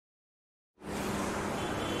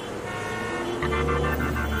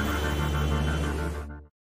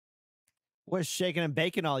We're shaking and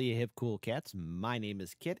baking all you hip cool cats. My name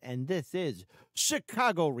is Kit, and this is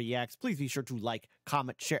Chicago Reacts. Please be sure to like,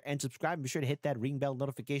 comment, share, and subscribe. And be sure to hit that ring bell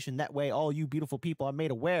notification. That way, all you beautiful people are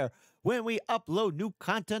made aware when we upload new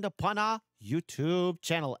content upon our YouTube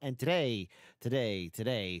channel. And today,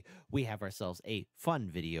 we have ourselves a fun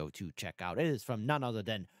video to check out. It is from none other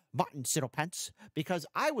than martincitopants, because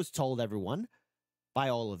I was told, everyone, by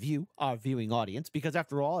all of you, our viewing audience, because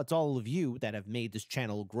after all, it's all of you that have made this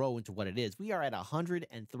channel grow into what it is. We are at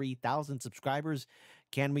 103,000 subscribers.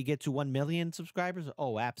 Can we get to 1 million subscribers?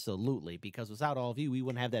 Oh, absolutely, because without all of you, we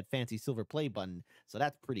wouldn't have that fancy silver play button. So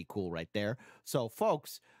that's pretty cool right there. So,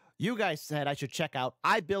 folks, you guys said I should check out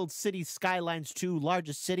I Build City Skylines 2,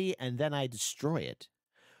 largest city, and then I destroy it.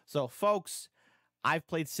 So, folks, I've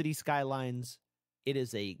played City Skylines. It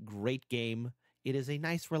is a great game. It is a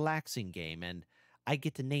nice, relaxing game, and I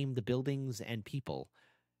get to name the buildings and people,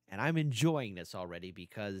 and I'm enjoying this already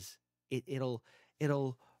because it'll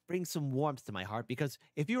bring some warmth to my heart. Because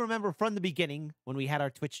if you remember from the beginning when we had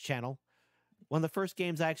our Twitch channel, one of the first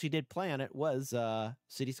games I actually did play on it was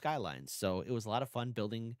City Skylines. So it was a lot of fun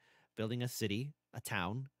building a city, a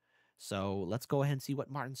town. So let's go ahead and see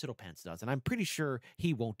what martincitopants does, and I'm pretty sure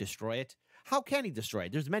he won't destroy it. How can he destroy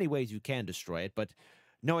it? There's many ways you can destroy it, but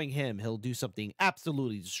knowing him, he'll do something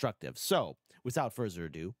absolutely destructive. So, without further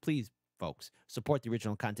ado, please, folks, support the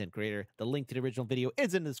original content creator. The link to the original video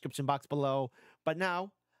is in the description box below. But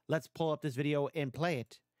now, let's pull up this video and play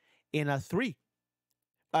it in a 3,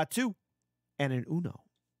 a 2, and an uno.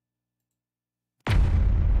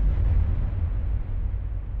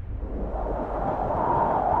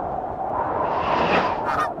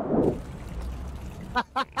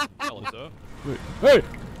 Hello, sir. Hey!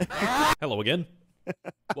 Hello again.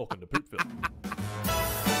 Welcome to Poopville.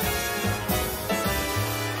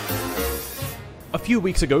 A few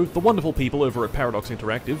weeks ago, the wonderful people over at Paradox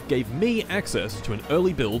Interactive gave me access to an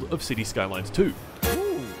early build of City Skylines 2.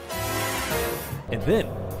 Ooh. And then,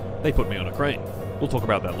 they put me on a crane. We'll talk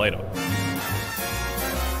about that later.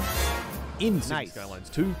 In City Skylines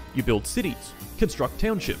 2, you build cities, construct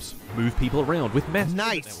townships, move people around with mass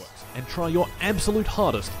networks, and try your absolute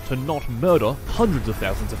hardest to not murder hundreds of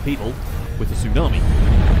thousands of people with a tsunami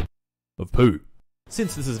of poo.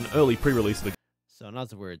 Since this is an early pre-release of the... So in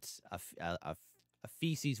other words, a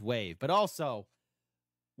feces wave. But also,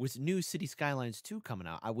 with new City Skylines 2 coming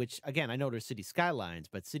out, which, again, I know there's City Skylines,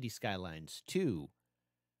 but City Skylines 2...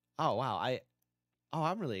 Oh, wow.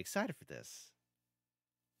 I'm really excited for this.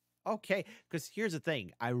 Okay, because here's the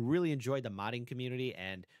thing. I really enjoyed the modding community,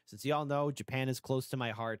 and since y'all know Japan is close to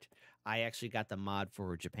my heart, I actually got the mod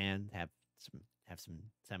for Japan to have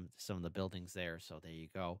some of the buildings there. So there you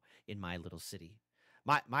go, in my little city,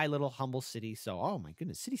 my little humble city. So, oh my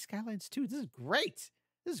goodness, City Skylines 2. This is great.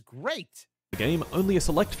 This is great. The game, only a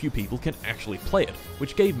select few people can actually play it,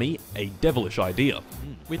 which gave me a devilish idea.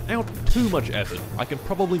 Without too much effort, I can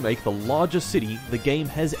probably make the largest city the game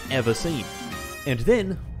has ever seen. And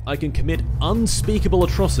then, I can commit unspeakable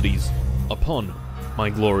atrocities upon my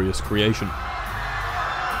glorious creation.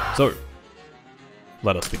 So,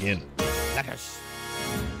 let us begin.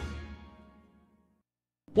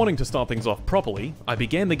 Wanting to start things off properly, I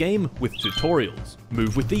began the game with tutorials.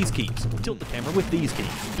 Move with these keys, tilt the camera with these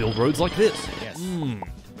keys, build roads like this. Yes.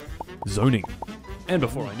 Zoning. And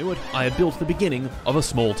before I knew it, I had built the beginning of a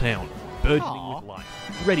small town, burgeoning with life,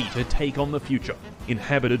 ready to take on the future,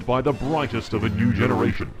 inhabited by the brightest of a new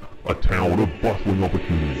generation. A town of bustling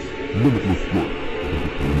opportunities, limitless growth.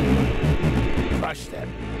 Crush them.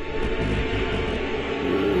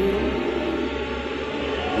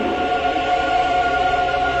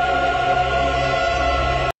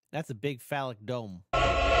 That's a big phallic dome.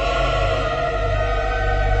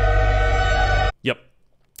 Yep.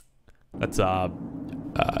 That's,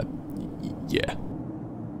 yeah.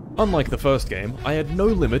 Unlike the first game, I had no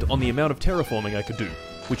limit on the amount of terraforming I could do,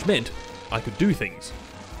 which meant I could do things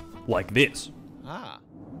like this. Ah.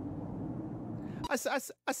 I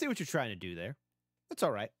see what you're trying to do there. That's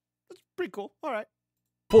all right. That's pretty cool. All right.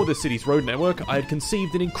 For this city's road network, I had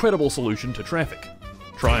conceived an incredible solution to traffic.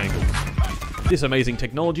 Triangles. This amazing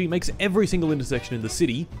technology makes every single intersection in the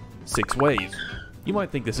city 6 ways. You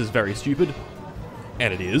might think this is very stupid,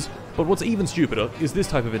 and it is, but what's even stupider is this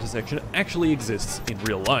type of intersection actually exists in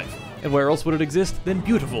real life. And where else would it exist than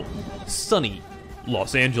beautiful, sunny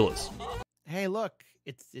Los Angeles? Hey, look,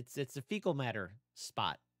 it's a fecal matter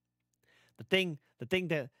spot. The thing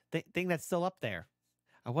that's still up there.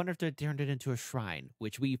 I wonder if they turned it into a shrine,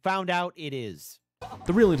 which we found out it is.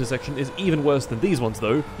 The real intersection is even worse than these ones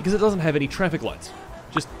though, because it doesn't have any traffic lights.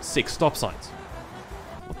 Just 6 stop signs.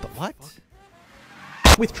 What the what?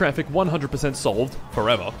 With traffic 100% solved,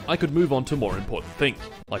 forever, I could move on to more important things,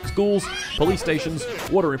 like schools, police stations,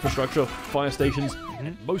 water infrastructure, fire stations,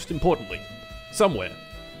 and most importantly, somewhere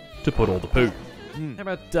to put all the poo. How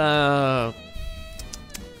about,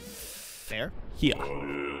 Fair. here.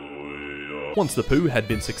 Once the poo had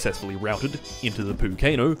been successfully routed into the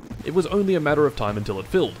poo-cano, it was only a matter of time until it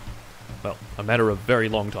filled. Well, a matter of very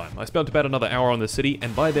long time. I spent about another hour on the city,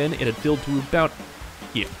 and by then it had filled to about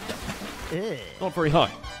here. Not very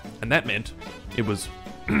high. And that meant it was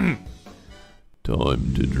time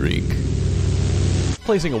to drink.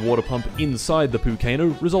 Placing a water pump inside the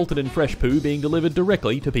poo-cano resulted in fresh poo being delivered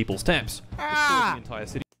directly to people's taps. This caused the entire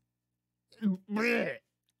city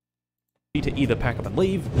to either pack up and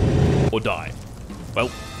leave, or die. Well,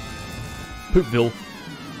 Poopville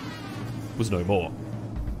was no more.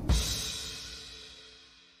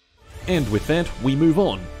 And with that, we move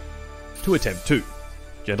on to attempt 2.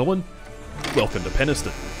 Gentlemen, welcome to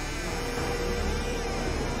Peniston.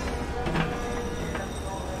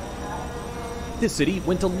 This city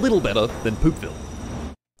went a little better than Poopville.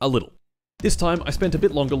 A little. This time, I spent a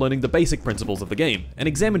bit longer learning the basic principles of the game, and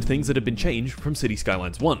examined things that had been changed from City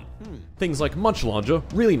Skylines 1. Things like much larger,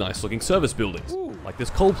 really nice looking service buildings, like this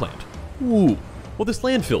coal plant. Ooh, or this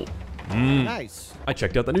landfill. Nice. I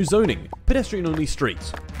checked out the new zoning, pedestrian-only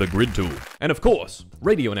streets, the grid tool, and of course,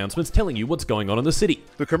 radio announcements telling you what's going on in the city.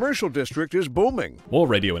 The commercial district is booming. More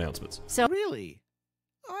radio announcements. So really?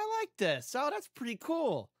 Oh, I like this. Oh, that's pretty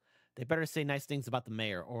cool. They better say nice things about the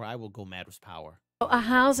mayor, or I will go mad with power. A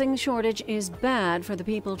housing shortage is bad for the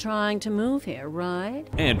people trying to move here, right?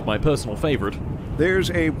 And my personal favorite,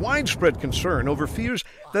 There's a widespread concern over fears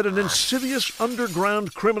that an insidious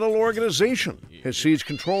underground criminal organization has seized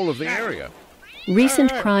control of the area.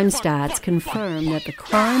 Recent crime stats confirm that the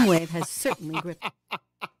crime wave has certainly gripped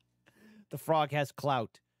The frog has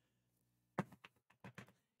clout.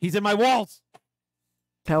 He's in my walls.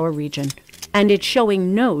 our region, and it's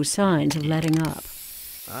showing no signs of letting up.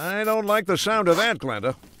 I don't like the sound of that,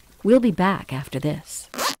 Glenda. We'll be back after this.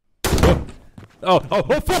 Oh,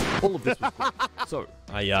 fuck! All of this was good. So,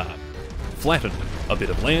 I, flattened a bit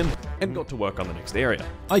of land and got to work on the next area.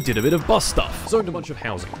 I did a bit of bus stuff, zoned a bunch of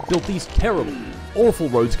housing, built these terrible, awful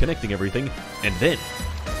roads connecting everything, and then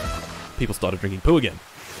people started drinking poo again.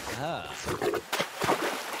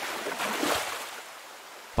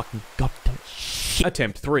 Fucking goddamn shit.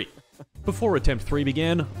 Attempt 3. Before attempt 3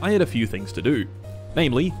 began, I had a few things to do.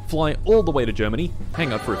 Namely, fly all the way to Germany,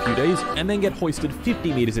 hang out for a few days, and then get hoisted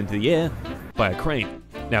 50 meters into the air by a crane.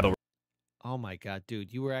 Now the Oh my god,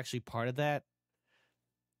 dude, you were actually part of that.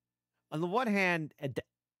 On the one hand,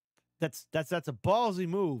 that's a ballsy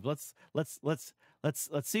move. Let's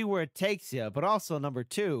see where it takes you. But also number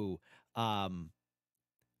 2,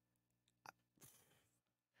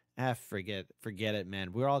 forget it,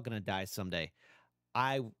 man. We're all gonna die someday.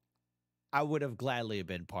 I would have gladly have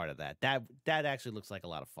been part of that. That actually looks like a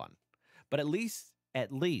lot of fun. But at least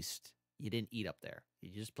you didn't eat up there. You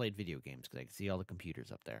just played video games because I could see all the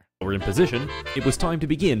computers up there. we're in position, it was time to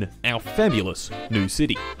begin our fabulous new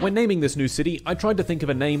city. When naming this new city, I tried to think of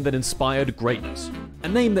a name that inspired greatness. A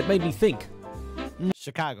name that made me think.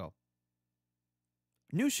 Chicago.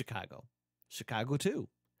 New Chicago. Chicago 2.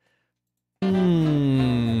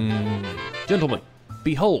 Gentlemen,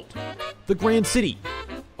 behold, the grand city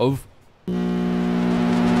of...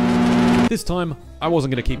 This time, I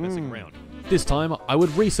wasn't going to keep messing around. This time, I would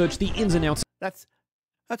research the ins and outs. That's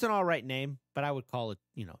an all right name, but I would call it,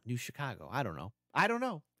 New Chicago. I don't know.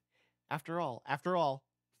 After all,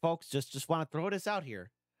 folks, just want to throw this out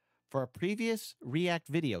here. For a previous React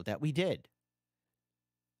video that we did,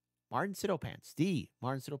 Martin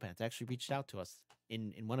Citopants actually reached out to us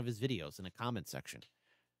in one of his videos in a comment section.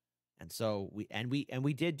 And so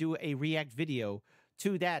we did do a React video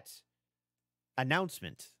to that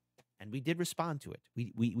announcement, and we did respond to it.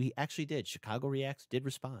 We actually did. Chicago Reacts did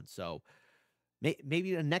respond. So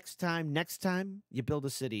maybe the next time you build a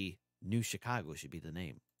city, New Chicago should be the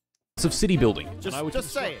name. Of city building. Just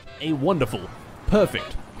say it. A wonderful,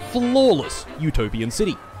 perfect, flawless utopian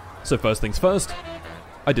city. So first things first,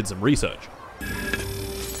 I did some research.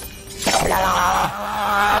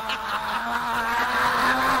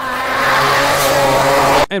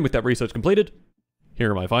 And with that research completed, here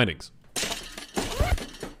are my findings.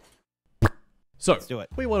 So, Let's do it.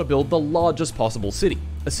 we want to build the largest possible city.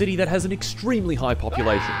 A city that has an extremely high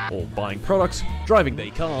population, all buying products, driving their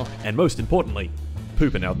car, and most importantly,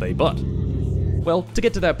 pooping out their butt. Well, to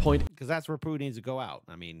get to that point... Because that's where poo needs to go out.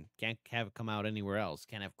 I mean, can't have it come out anywhere else.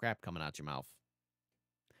 Can't have crap coming out your mouth.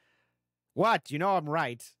 What? You know I'm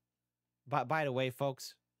right. By the way,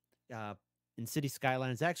 folks, in City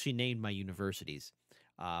Skylines, I actually named my universities.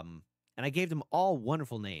 And I gave them all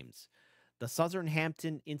wonderful names. The Southern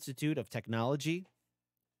Hampton Institute of Technology,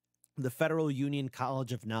 the Federal Union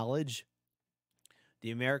College of Knowledge,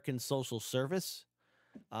 the American Social Service,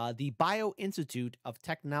 the Bio Institute of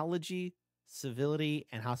Technology, Civility,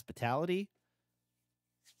 and Hospitality.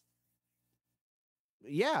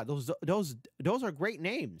 Yeah, those are great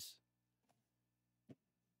names.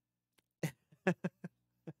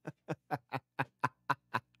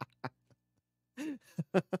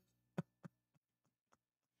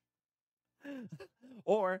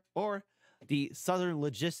 or the Southern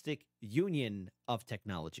Logistic Union of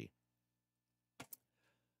Technology.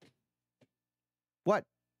 What?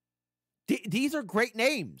 These are great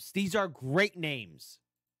names. These are great names.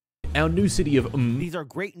 Our new city of These are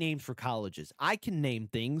great names for colleges. I can name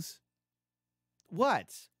things.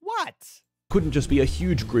 What? couldn't just be a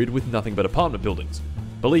huge grid with nothing but apartment buildings.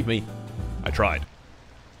 Believe me, I tried.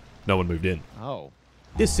 No one moved in. Oh.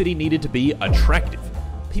 This city needed to be attractive.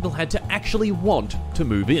 People had to actually want to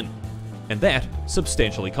move in. And that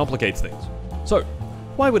substantially complicates things. So,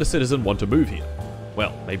 why would a citizen want to move here?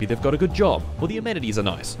 Well, maybe they've got a good job, or the amenities are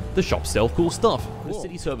nice, the shops sell cool stuff, the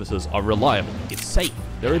city services are reliable, it's safe,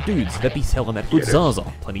 there are dudes that be selling that good Zaza,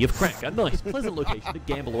 plenty of crack, a nice, pleasant location to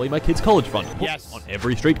gamble away my kid's college fund. Yes. On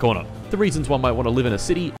every street corner. The reasons one might want to live in a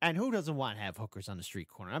city. And who doesn't want to have hookers on the street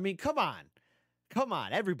corner? I mean, come on. Come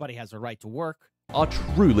on. Everybody has a right to work. Are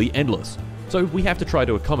truly endless. So we have to try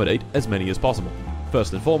to accommodate as many as possible.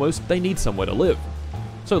 First and foremost, they need somewhere to live.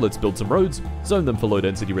 So let's build some roads, zone them for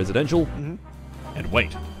low-density residential, and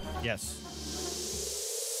wait. Yes.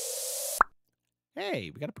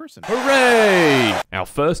 Hey, we got a person. Hooray! Our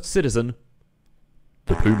first citizen,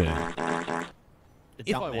 the Pooh Man.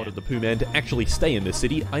 If I Man. wanted the Pooh Man to actually stay in this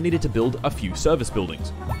city, I needed to build a few service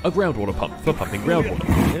buildings. A groundwater pump for pumping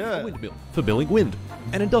groundwater. A windmill for milling wind.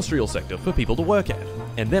 An industrial sector for people to work at.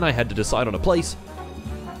 And then I had to decide on a place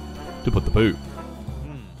to put the Pooh.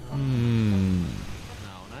 No,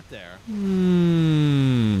 not there.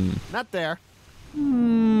 Not there.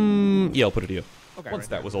 Yeah, I'll put it here. Okay, Once right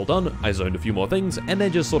that there. was all done, I zoned a few more things, and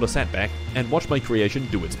then just sort of sat back and watched my creation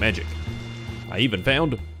do its magic. I even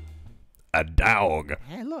found a dog.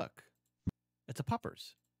 Hey, look. It's a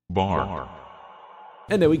puppers. Bar.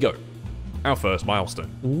 And there we go. Our first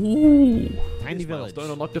milestone. Ooh. Tiny This village.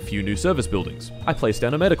 milestone unlocked a few new service buildings. I placed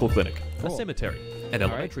down a medical clinic, Cool. a cemetery, an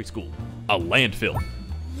elementary school, a landfill.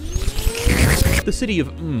 The city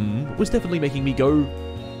of was definitely making me go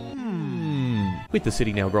With the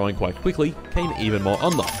city now growing quite quickly, came even more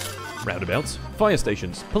unlocked. Roundabouts, fire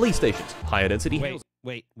stations, police stations, higher density housing.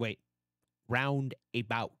 Wait.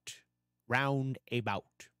 Roundabout.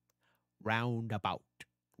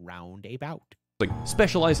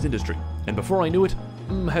 Specialized industry, and before I knew it,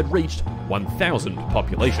 had reached 1,000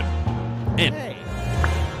 population. And Hey.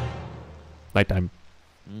 nighttime.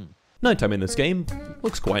 Nighttime in this game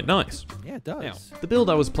looks quite nice. Yeah, it does. Now, the build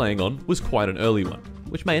I was playing on was quite an early one,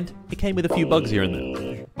 which meant it came with a few bugs here and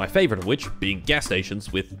there. My favourite of which being gas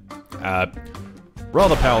stations with,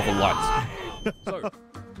 rather powerful lights. So,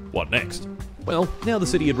 what next? Well, now the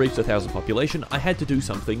city had reached 1,000 population, I had to do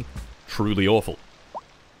something truly awful.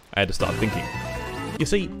 I had to start thinking. You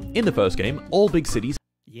see, in the first game, all big cities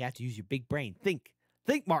You have to use your big brain. Think,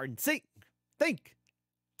 Martin. Think,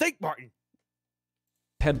 Martin.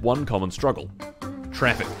 had one common struggle.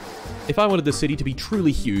 Traffic. If I wanted the city to be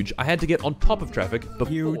truly huge, I had to get on top of traffic before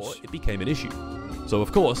Huge. it became an issue. So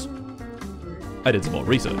of course, I did some more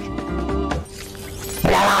research.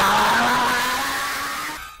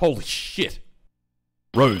 Holy shit!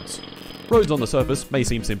 Roads. Roads on the surface may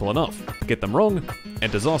seem simple enough. Get them wrong,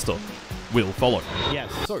 and disaster will follow.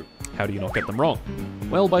 Yes. So, how do you not get them wrong?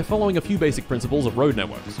 Well, by following a few basic principles of road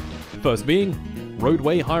networks. First being,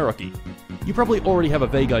 roadway hierarchy. You probably already have a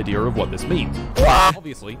vague idea of what this means.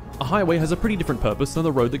 Obviously, a highway has a pretty different purpose than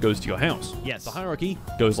the road that goes to your house. Yes. The hierarchy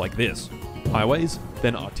goes like this. Highways,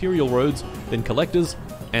 then arterial roads, then collectors,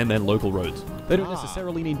 and then local roads. They don't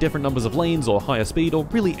necessarily need different numbers of lanes or higher speed or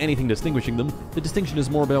really anything distinguishing them. The distinction is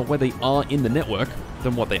more about where they are in the network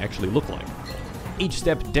than what they actually look like. Each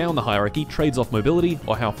step down the hierarchy trades off mobility,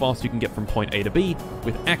 or how fast you can get from point A to B,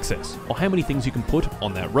 with access, or how many things you can put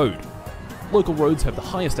on that road. Local roads have the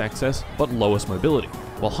highest access, but lowest mobility,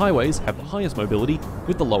 while highways have the highest mobility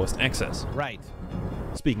with the lowest access. Right.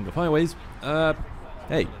 Speaking of highways,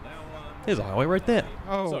 hey, there's a highway right there.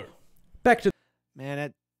 Oh. So, back to Man,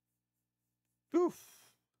 it. Oof.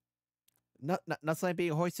 Nothing like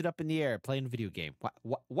being hoisted up in the air playing a video game.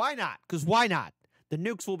 Why not? Because why not? The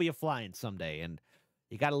nukes will be a-flying someday, and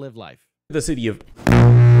you gotta live life. the city of...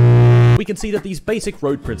 We can see that these basic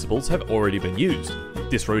road principles have already been used.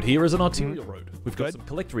 This road here is an arterial road. We've got Good. some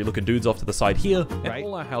collectory looking dudes off to the side here, and Right.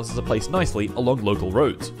 all our houses are placed nicely along local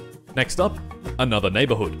roads. Next up, another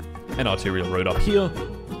neighborhood. An arterial road up here,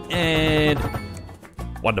 and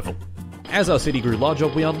wonderful. As our city grew larger,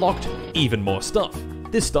 we unlocked even more stuff.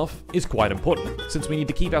 This stuff is quite important, since we need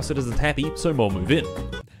to keep our citizens happy so more move in.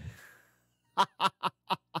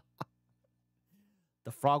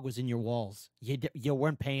 The frog was in your walls. You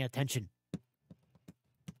weren't paying attention.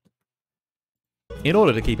 In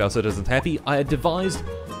order to keep our citizens happy, I had devised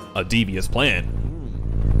a devious plan.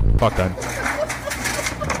 Fuck that.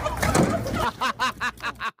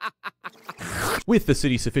 With the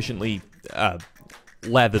city sufficiently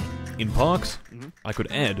lathered in parks, I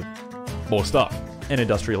could add more stuff. An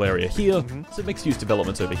industrial area here, some mixed-use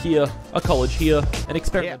developments over here, a college here, an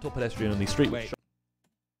experimental pedestrian-only street with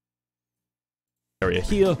area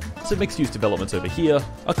here, some mixed-use developments over here,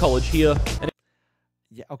 a college here, and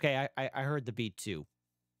Yeah, okay, I heard the beat too.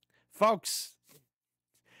 Folks,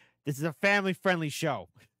 this is a family-friendly show.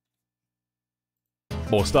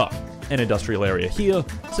 more stuff. An industrial area here,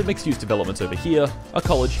 some mixed-use developments over here, a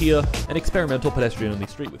college here, an experimental pedestrian-only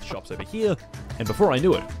street with shops over here, and before I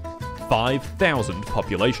knew it, 5,000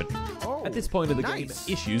 population. Oh, At this point in the game, nice.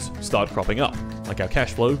 issues start cropping up, like our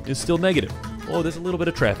cash flow is still negative, or there's a little bit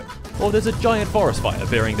of traffic, or there's a giant forest fire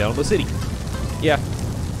bearing down on the city. Yeah,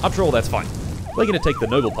 I'm sure all that's fine. We're going to take the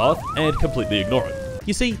noble path and completely ignore it.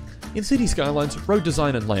 You see, in City Skylines, road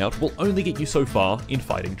design and layout will only get you so far in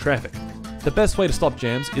fighting traffic. The best way to stop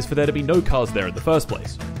jams is for there to be no cars there in the first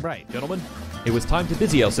place. Right. Gentlemen, it was time to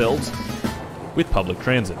busy ourselves with public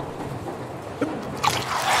transit.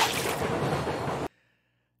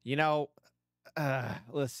 You know,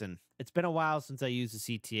 listen, it's been a while since I used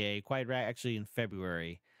the CTA, actually in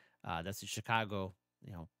February. That's the Chicago,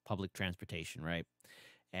 public transportation, right?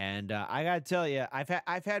 And I gotta tell you,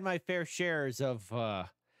 I've had my fair shares of,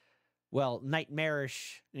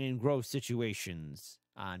 nightmarish and gross situations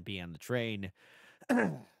on being on the train.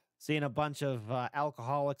 Seeing a bunch of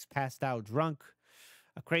alcoholics passed out drunk,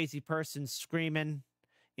 a crazy person screaming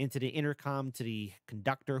into the intercom to the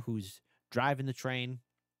conductor who's driving the train.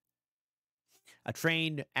 A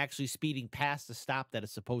train actually speeding past the stop that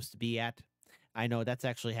it's supposed to be at. I know that's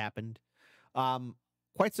actually happened.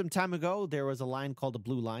 Quite some time ago, there was a line called the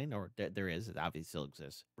Blue Line, or there is, it obviously still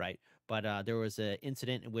exists, right? But there was an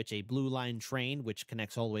incident in which a Blue Line train, which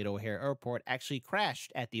connects all the way to O'Hare Airport, actually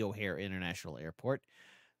crashed at the O'Hare International Airport.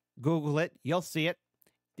 Google it, you'll see it.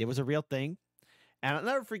 It was a real thing. And I'll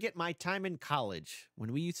never forget my time in college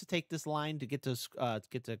when we used to take this line to get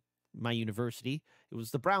to my university. It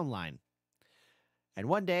was the Brown Line. And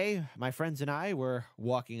one day, my friends and I were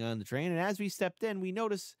walking on the train, and as we stepped in, we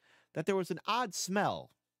noticed that there was an odd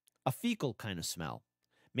smell, a fecal kind of smell.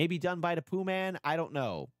 Maybe done by the poo man, I don't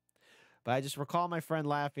know. But I just recall my friend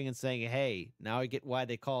laughing and saying, hey, now I get why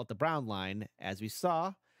they call it the Brown Line, as we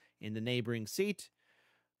saw in the neighboring seat,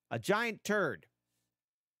 a giant turd.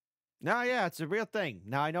 Now, yeah, it's a real thing.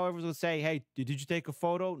 Now, I know everyone's going to say, hey, did you take a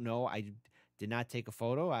photo? No, I did not take a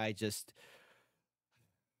photo. I just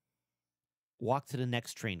walked to the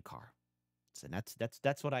next train car. And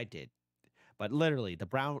that's what I did. But literally, the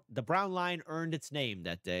Brown Line earned its name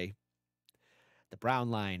that day. The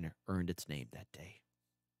Brown Line earned its name that day.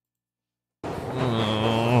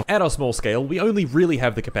 At our small scale, we only really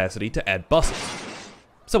have the capacity to add buses.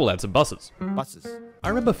 So we'll add some buses. Buses. I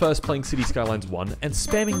remember first playing City Skylines 1 and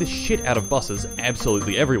spamming the shit out of buses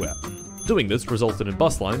absolutely everywhere. Doing this resulted in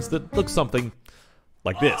bus lines that look something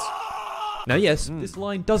like this. Now yes, this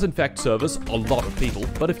line does in fact service a lot of people,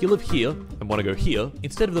 but if you live here and want to go here,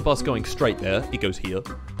 instead of the bus going straight there, it goes here,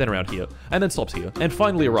 then around here, and then stops here, and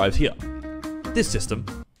finally arrives here. This system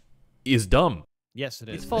is dumb. Yes, it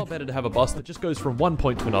is. It's far better to have a bus that just goes from one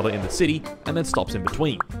point to another in the city, and then stops in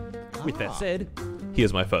between. With that said,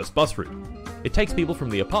 here's my first bus route. It takes people from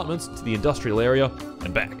the apartments to the industrial area,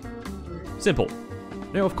 and back. Simple.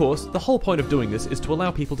 Now, of course, the whole point of doing this is to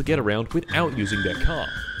allow people to get around without using their car.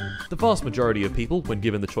 The vast majority of people, when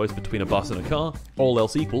given the choice between a bus and a car, all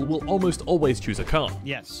else equal, will almost always choose a car.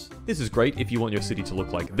 Yes. This is great if you want your city to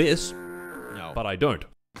look like this, No. but I don't.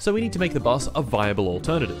 So we need to make the bus a viable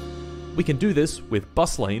alternative. We can do this with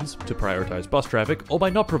bus lanes to prioritize bus traffic, or by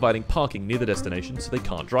not providing parking near the destination so they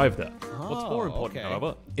can't drive there. What's more important, okay.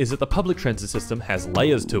 however, is that the public transit system has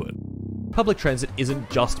layers to it. Public transit isn't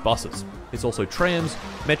just buses. It's also trams,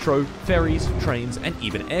 metro, ferries, trains, and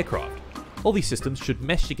even aircraft. All these systems should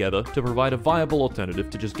mesh together to provide a viable alternative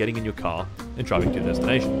to just getting in your car and driving to your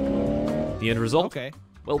destination. The end result? Okay.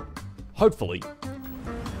 Well, hopefully,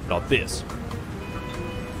 not this.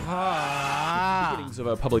 The beginnings of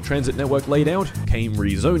our public transit network laid out came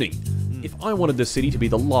rezoning. If I wanted this city to be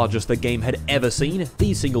the largest the game had ever seen,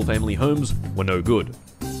 these single-family homes were no good.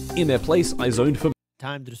 In their place, I zoned for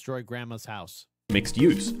Time to destroy Grandma's house. mixed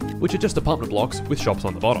use, which are just apartment blocks with shops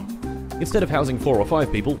on the bottom. Instead of housing 4 or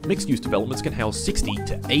 5 people, mixed-use developments can house 60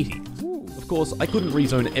 to 80. Of course, I couldn't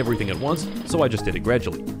rezone everything at once, so I just did it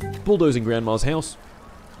gradually. Bulldozing Grandma's house,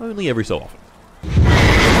 only every so often.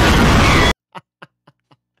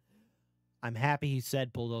 I'm happy he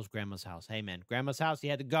said bulldoze Grandma's house. Hey, man, Grandma's house, he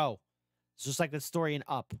had to go. It's just like the story in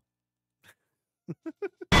Up.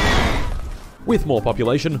 With more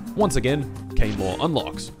population, once again, came more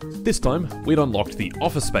unlocks. This time, we'd unlocked the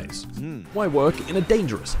office space. Why work in a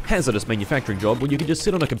dangerous, hazardous manufacturing job when you can just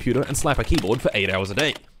sit on a computer and slap a keyboard for 8 hours a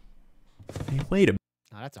day? Hey, wait a minute.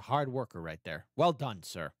 Now, that's a hard worker right there. Well done,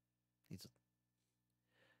 sir.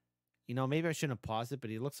 You know, maybe I shouldn't have paused it, but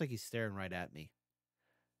he looks like he's staring right at me.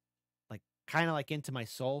 Like, kind of like into my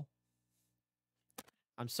soul.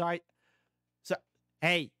 I'm sorry. So,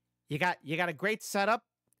 hey, you got a great setup,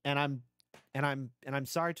 and I'm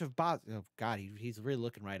sorry to have bothered. Oh God, he's really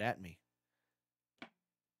looking right at me.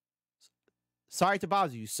 Sorry to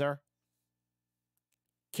bother you, sir.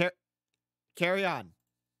 Carry on.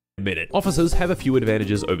 Offices have a few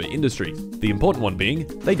advantages over industry, the important one being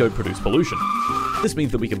they don't produce pollution. This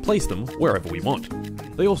means that we can place them wherever we want.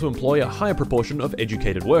 They also employ a higher proportion of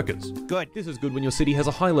educated workers. Good. This is good when your city has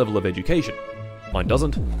a high level of education. Mine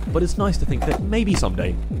doesn't, but it's nice to think that maybe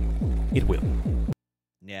someday it will.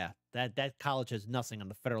 Yeah, that college has nothing on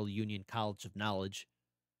the Federal Union College of Knowledge.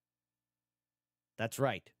 That's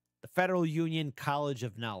right. The Federal Union College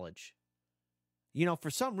of Knowledge. You know,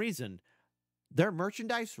 for some reason, their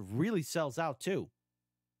merchandise really sells out too.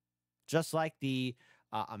 Just like the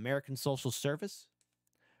American Social Service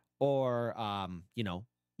or, you know,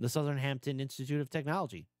 the Southern Hampton Institute of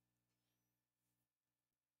Technology.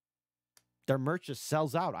 Their merch just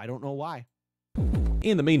sells out. I don't know why.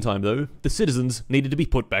 In the meantime, though, the citizens needed to be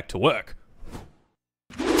put back to work.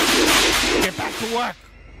 Get back to work!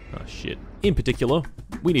 Oh, shit. In particular,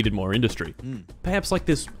 we needed more industry. Perhaps like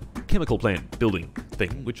this chemical plant building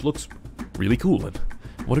thing, which looks really cool, and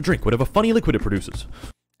what a drink, whatever funny liquid it produces.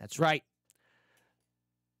 That's right.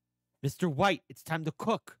 Mr. White, it's time to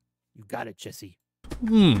cook. You got it, Jesse.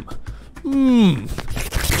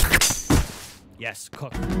 Yes,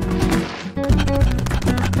 cook.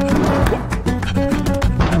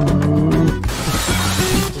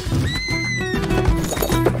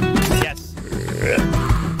 Yes.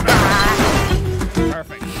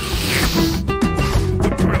 Perfect.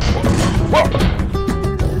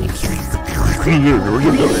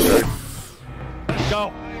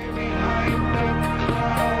 Go.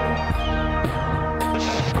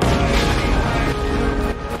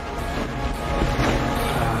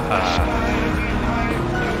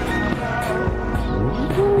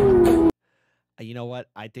 You know what?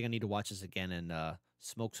 I think I need to watch this again and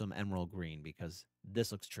smoke some emerald green because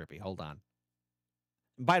this looks trippy. Hold on.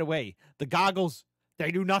 And by the way, the goggles,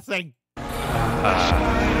 they do nothing.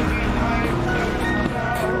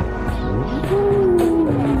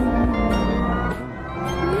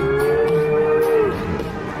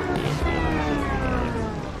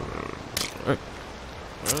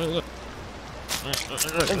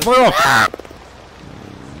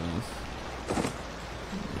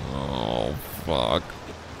 Oh, fuck.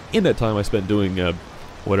 In that time I spent doing,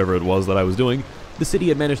 whatever it was that I was doing, the city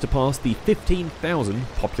had managed to pass the 15,000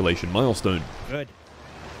 population milestone. Good.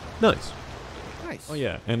 Nice. Nice. Oh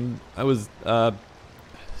yeah, and I was,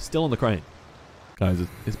 still on the crane. Guys,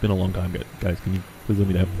 it's been a long time, guys. Can you please let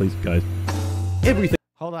me down, please, guys? Everything.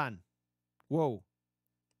 Hold on. Whoa.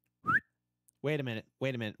 Wait a minute.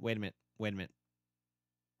 Wait a minute. Wait a minute. Wait a minute.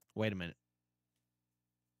 Wait a minute.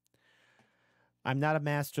 I'm not a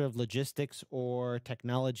master of logistics or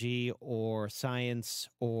technology or science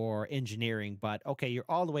or engineering, but okay, you're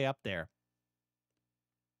all the way up there.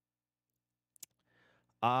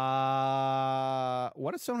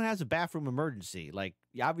 What if someone has a bathroom emergency? Like,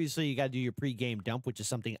 obviously, you got to do your pregame dump, which is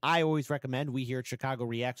something I always recommend. We here at Chicago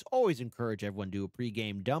Reacts always encourage everyone to do a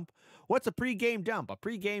pregame dump. What's a pregame dump? A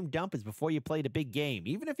pregame dump is before you play the big game.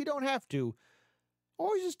 Even if you don't have to,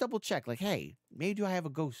 always just double check. Like, hey, maybe do I have a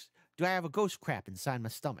ghost? Do I have a ghost crap inside my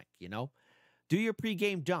stomach? You know, do your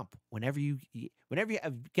pregame dump whenever you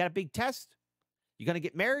got a big test. You're gonna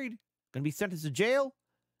get married. Gonna be sentenced to jail.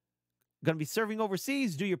 Going to be serving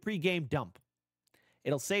overseas, do your pregame dump.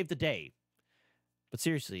 It'll save the day. But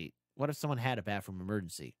seriously, what if someone had a bathroom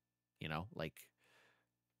emergency? You know, like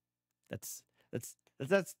that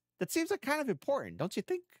seems like kind of important, don't you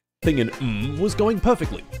think? Thing in was going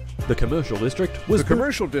perfectly. The commercial district was The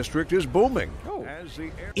commercial district is booming. As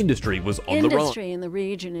the industry was on the rise. Industry in the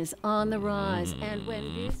region is on the rise, and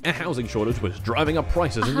when A housing shortage was driving up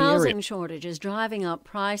prices a in the area. housing shortage is driving up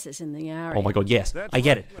prices in the area. Oh my god, yes, I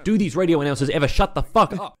get it. Do these radio announcers ever shut the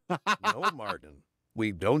fuck up? No, Martin.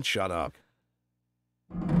 We don't shut up.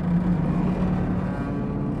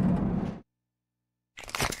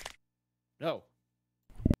 No.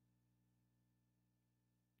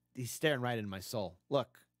 He's staring right into my soul.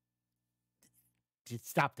 Look.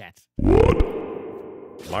 Stop that.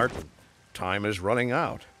 Martin, time is running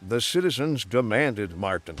out. The citizens demanded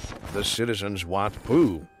Martin. The citizens want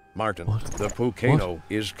poo. Martin, the Poocano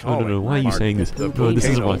is calling. No, why are you Martin, saying this? the No, this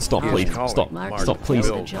isn't Poocano right. Stop, is please. calling. Stop. Martin, Stop, please.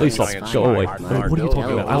 Bill, Please stop. Giant Go away. Martin, What are you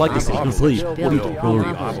talking about? I like this thing. Please. What are you talking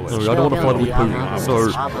about? No, I don't want to fight with poo.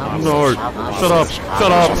 No. Shut up.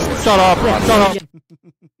 Shut up. Shut up.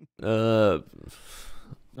 Shut up.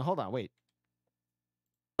 No, hold on, wait.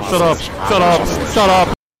 Shut up. Shut up. Shut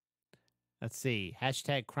up. Let's see.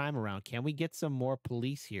 Hashtag crime around. Can we get some more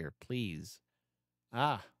police here, please?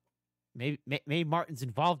 Ah. Maybe Martin's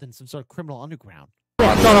involved in some sort of criminal underground.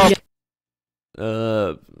 Shut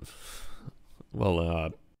up.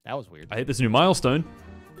 Well, That was weird. I hit this new milestone.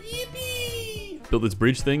 Built this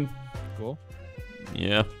bridge thing. Cool.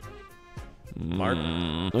 Yeah.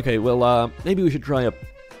 Martin. Okay, well, maybe we should try a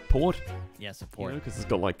port. Yes, support. Because it's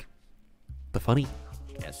got, like, the funny.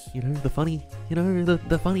 Yes. You know, the funny. You know,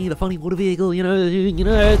 the funny water vehicle. You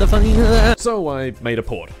know, the funny. So I made a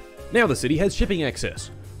port. Now the city has shipping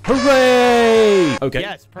access. Hooray! Okay.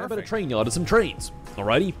 Yes, How about a perfect. train yard and some trains?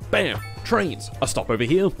 Alrighty, bam, trains. A stop over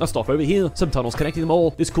here, a stop over here, some tunnels connecting them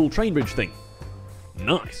all. This cool train bridge thing.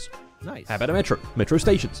 Nice. Nice. How about a metro? Metro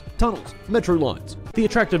stations, tunnels, metro lines. The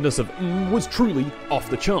attractiveness of was truly off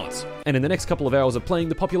the charts. And in the next couple of hours of playing,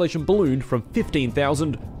 the population ballooned from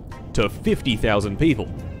 15,000 to 50,000 people.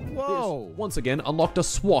 Whoa. This, once again, unlocked a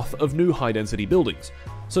swath of new high-density buildings.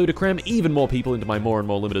 So to cram even more people into my more and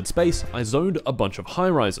more limited space, I zoned a bunch of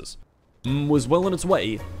high-rises. Was well on its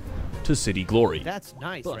way to city glory. That's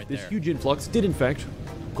nice But right this there. huge influx did in fact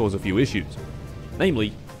cause a few issues.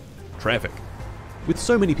 Namely, traffic. With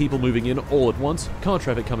so many people moving in all at once, car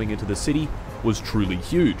traffic coming into the city was truly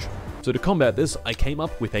huge. So to combat this, I came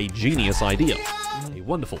up with a genius idea. A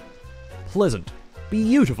wonderful, pleasant,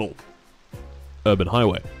 beautiful urban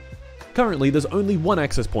highway. Currently, there's only one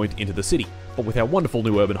access point into the city, but with our wonderful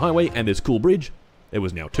new urban highway and this cool bridge, there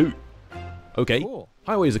was now two. Okay, Cool.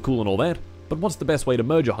 highways are cool and all that, but what's the best way to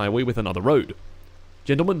merge a highway with another road?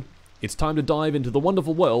 Gentlemen, it's time to dive into the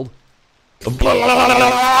wonderful world of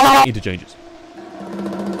interchanges.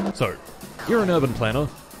 So, you're an urban planner,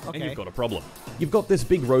 and Okay. you've got a problem. You've got this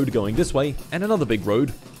big road going this way, and another big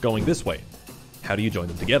road going this way. How do you join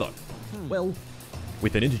them together? Well,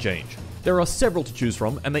 with an interchange. There are several to choose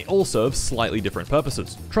from, and they all serve slightly different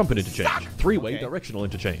purposes. Trumpet interchange, three-way Okay. directional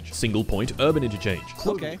interchange, single-point urban interchange,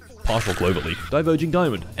 Okay. partial cloverleaf, diverging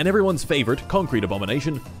diamond, and everyone's favorite concrete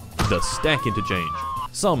abomination, the stack interchange.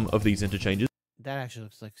 Some of these interchanges That actually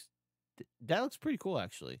looks like... That looks pretty cool,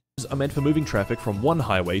 actually. are meant for moving traffic from one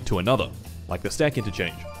highway to another, like the stack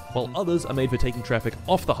interchange, while others are made for taking traffic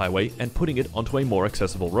off the highway and putting it onto a more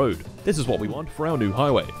accessible road. This is what we want for our new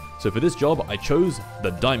highway. So for this job, I chose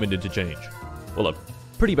the diamond interchange. Well, a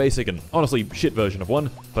pretty basic and honestly shit version of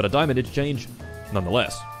one, but a diamond interchange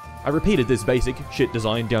nonetheless. I repeated this basic shit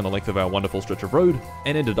design down the length of our wonderful stretch of road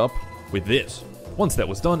and ended up with this. Once that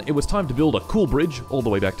was done, it was time to build a cool bridge all the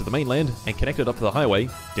way back to the mainland and connect it up to the highway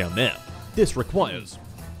down there. This requires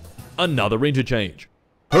another interchange.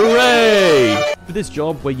 Hooray! For this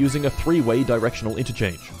job, we're using a three-way directional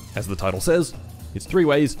interchange. As the title says, it's three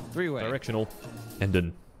ways, Three-way. directional, and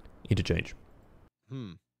an interchange.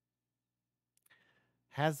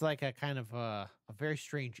 Has like a kind of a very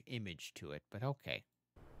strange image to it, but okay.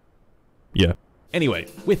 Yeah. Anyway,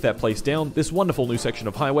 with that place down, this wonderful new section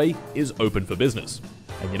of highway is open for business.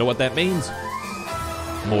 And you know what that means?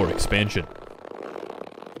 More expansion.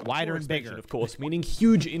 Wider More and expansion, bigger. of course, meaning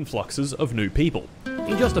huge influxes of new people.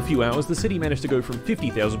 In just a few hours, the city managed to go from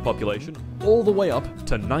 50,000 population all the way up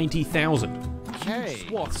to 90,000. Okay.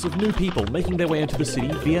 Swaths of new people making their way into the city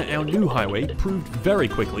via our new highway proved very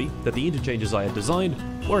quickly that the interchanges I had designed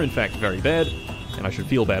were in fact very bad, and I should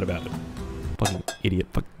feel bad about it. Fucking idiot,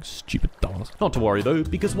 fucking stupid dumbass. Not to worry though,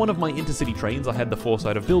 because one of my intercity trains I had the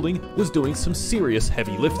foresight of building was doing some serious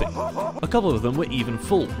heavy lifting. A couple of them were even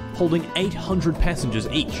full, holding 800 passengers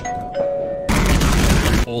each.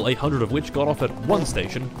 All 800 of which got off at one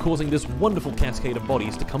station, causing this wonderful cascade of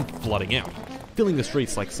bodies to come flooding out, filling the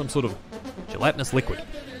streets like some sort of gelatinous liquid.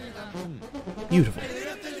 Beautiful.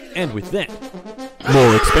 And with that,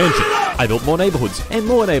 More expansion. I built more neighborhoods, and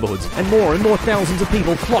more thousands of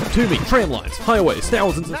people flocked to me. Tram lines, highways,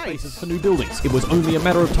 thousands of spaces for new buildings. It was only a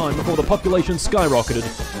matter of time before the population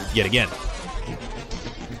skyrocketed yet again.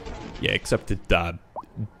 Yeah, except it,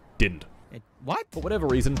 didn't. What? For whatever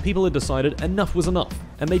reason, people had decided enough was enough,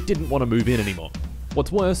 and they didn't want to move in anymore.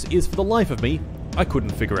 What's worse is, for the life of me, I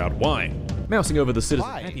couldn't figure out why. Mousing over the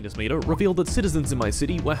citizen happiness meter revealed that citizens in my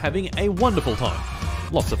city were having a wonderful time.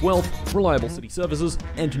 Lots of wealth, reliable city services,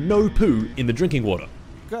 and no poo in the drinking water.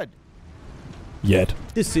 Good. Yet,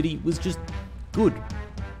 this city was just good.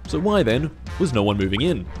 So why then was no one moving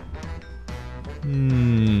in?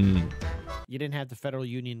 You didn't have the Federal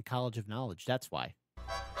Union College of Knowledge, that's why.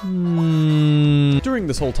 During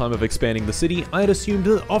this whole time of expanding the city, I had assumed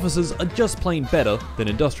that offices are just plain better than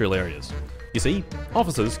industrial areas. You see,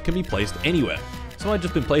 offices can be placed anywhere, so I'd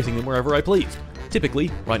just been placing them wherever I pleased.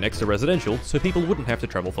 Typically, right next to residential, so people wouldn't have to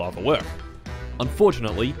travel far for work.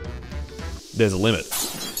 Unfortunately, there's a limit.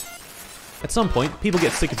 At some point, people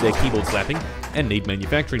get sick of their keyboard slapping and need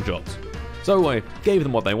manufacturing jobs. So I gave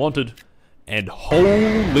them what they wanted, and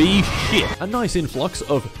holy shit! A nice influx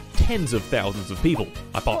of tens of thousands of people.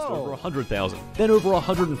 I passed over 100,000, then over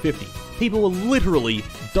 150. People were literally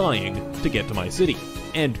dying to get to my city.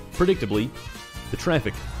 And, predictably, the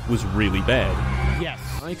traffic was really bad. Yes.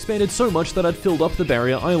 I expanded so much that I'd filled up the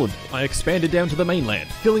barrier island. I expanded down to the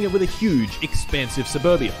mainland, filling it with a huge, expansive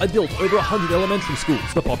suburbia. I built over 100 elementary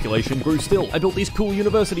schools. The population grew still. I built these cool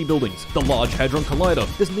university buildings. The Large Hadron Collider,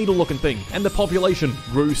 this needle-looking thing. And the population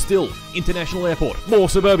grew still. International airport, more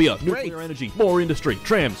suburbia. Nuclear energy, more industry.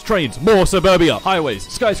 Trams, trains, more suburbia. Highways,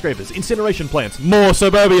 skyscrapers, incineration plants, more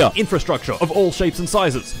suburbia. Infrastructure of all shapes and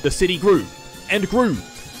sizes. The city grew. And grew.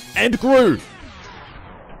 And grew.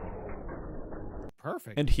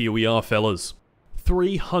 Perfect. And here we are, fellas.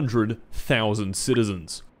 300,000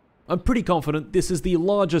 citizens. I'm pretty confident this is the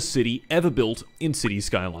largest city ever built in Cities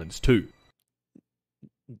Skylines 2.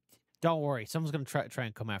 Don't worry, someone's going to try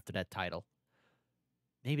and come after that title.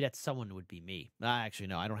 Maybe that someone would be me. Actually,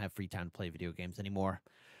 no, I don't have free time to play video games anymore.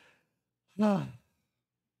 I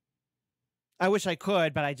wish I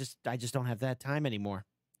could, but I just don't have that time anymore.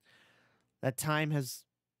 That time has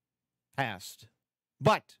passed.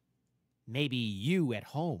 But maybe you at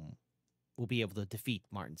home will be able to defeat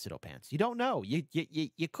martincitopants. You don't know.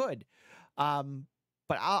 You could.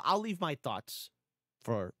 But I'll leave my thoughts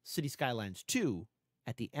for City Skylines 2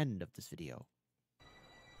 at the end of this video.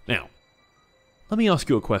 Now, let me ask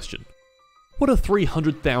you a question. What are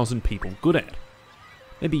 300,000 people good at?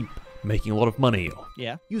 Maybe making a lot of money, or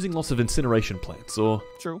using lots of incineration plants, or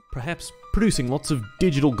perhaps producing lots of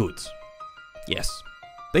digital goods. Yes,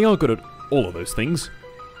 they are good at all of those things,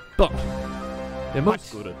 but they're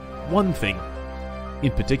most good at one thing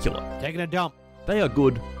in particular. Taking a dump. They are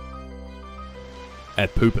good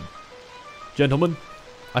at pooping. Gentlemen,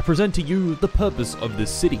 I present to you the purpose of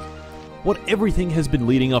this city, what everything has been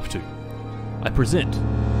leading up to. I present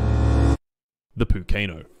the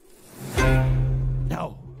Pookano.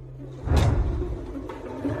 No.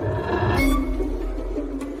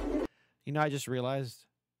 You know, I just realized,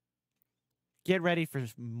 get ready for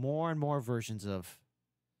more and more versions of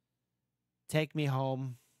Take Me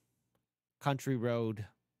Home, Country Road,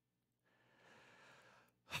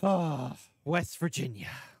 West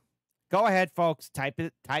Virginia. Go ahead, folks. Type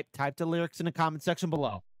the lyrics in the comment section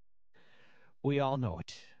below. We all know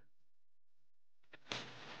it.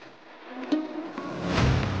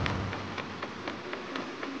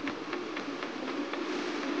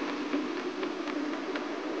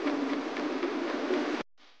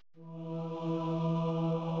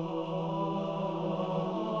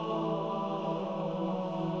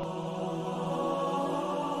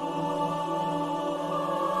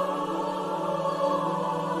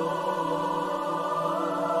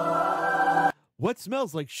 What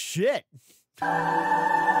smells like shit?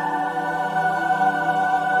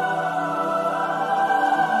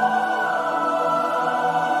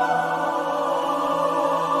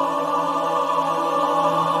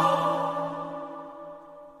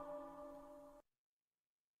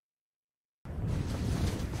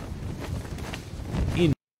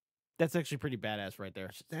 That's actually pretty badass right there.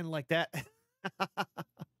 Standing like that.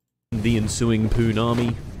 The ensuing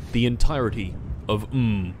Poonami, the entirety of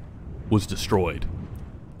was destroyed.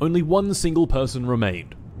 Only one single person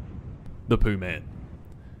remained. The Pooh Man.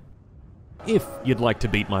 If you'd like to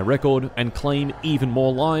beat my record and claim even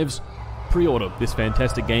more lives, pre-order this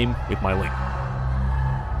fantastic game with my link.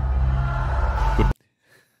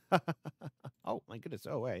 Good. Oh my goodness.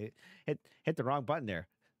 Oh wait. Hit the wrong button there.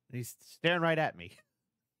 He's staring right at me.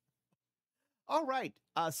 All right.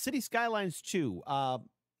 City Skylines 2.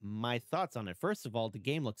 my thoughts on it. First of all, the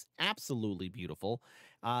game looks absolutely beautiful.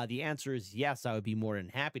 The answer is yes. I would be more than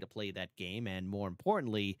happy to play that game, and more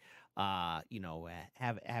importantly, have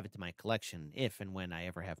it to my collection if and when I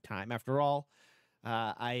ever have time. After all,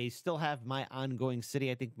 I still have my ongoing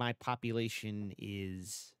city. I think my population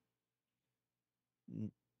is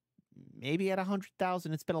maybe at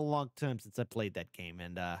 100,000. It's been a long time since I played that game,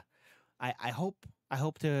 and I hope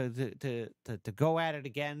to go at it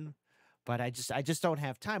again. But I just don't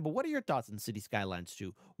have time. But what are your thoughts on City Skylines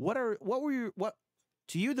 2? What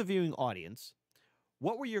to you, the viewing audience?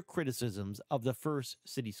 What were your criticisms of the first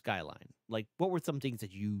City Skyline? Like, what were some things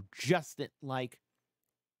that you just didn't like?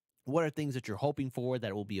 What are things that you're hoping for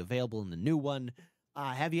that will be available in the new one?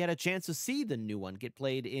 Have you had a chance to see the new one get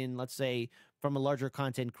played in, let's say, from a larger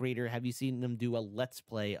content creator? Have you seen them do a Let's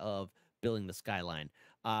Play of building the Skyline?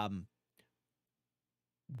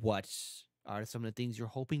 What are some of the things you're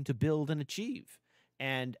hoping to build and achieve?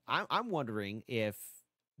 And I'm wondering if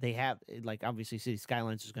they have, like, obviously City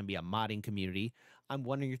Skylines is going to be a modding community. I'm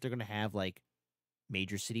wondering if they're going to have, like,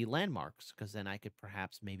 major city landmarks, because then I could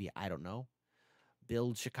perhaps maybe, I don't know,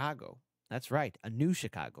 build Chicago. That's right, a new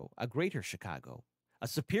Chicago, a greater Chicago, a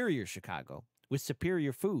superior Chicago with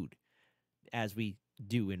superior food, as we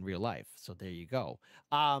do in real life. So there you go.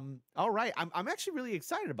 All right, I'm actually really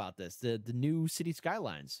excited about this, the new City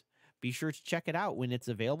Skylines. Be sure to check it out when it's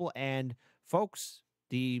available. And folks,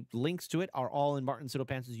 the links to it are all in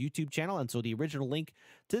martincitopants' YouTube channel. And so the original link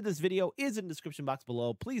to this video is in the description box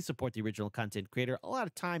below. Please support the original content creator. A lot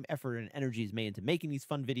of time, effort, and energy is made into making these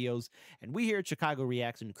fun videos. And we here at Chicago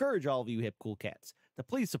Reacts encourage all of you hip cool cats to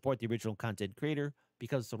please support the original content creator,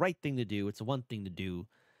 because it's the right thing to do. It's the one thing to do.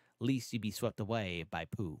 Least you be swept away by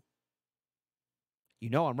poo. You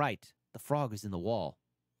know I'm right. The frog is in the wall.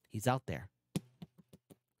 He's out there.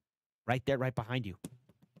 Right there, right behind you.